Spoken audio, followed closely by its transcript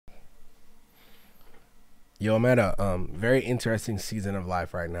Yo, I'm at a very interesting season of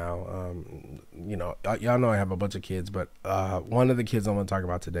life right now. Y'all know I have a bunch of kids, but one of the kids I want to talk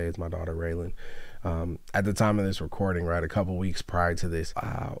about today is my daughter Raylyn. At the time of this recording, right, a couple weeks prior to this,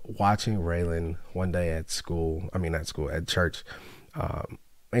 watching Raylyn one day at church,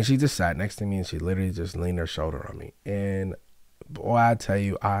 and she just sat next to me and she literally just leaned her shoulder on me. And boy, I tell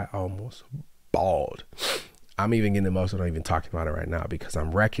you, I almost bawled. I'm even getting emotional even talking about it right now because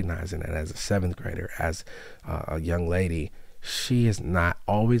I'm recognizing that as a seventh grader, as a young lady, she is not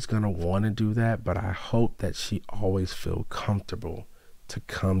always going to want to do that, but I hope that she always feel comfortable to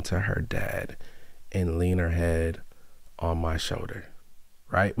come to her dad and lean her head on my shoulder,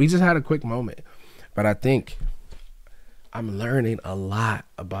 right? We just had a quick moment, but I think I'm learning a lot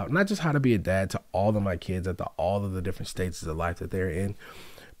about not just how to be a dad to all of my kids at all of the different stages of life that they're in,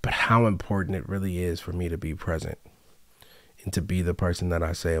 but how important it really is for me to be present and to be the person that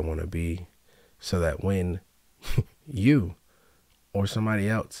I say I want to be, so that when you or somebody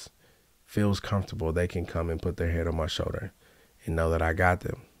else feels comfortable, they can come and put their head on my shoulder and know that I got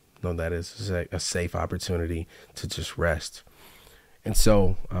them, know that it's a safe opportunity to just rest. And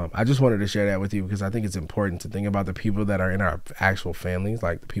so I just wanted to share that with you because I think it's important to think about the people that are in our actual families,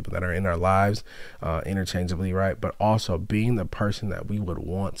 like the people that are in our lives interchangeably, right? But also being the person that we would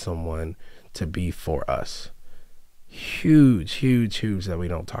want someone to be for us. Huge, huge, huge that we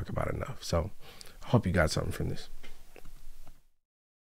don't talk about enough. So I hope you got something from this.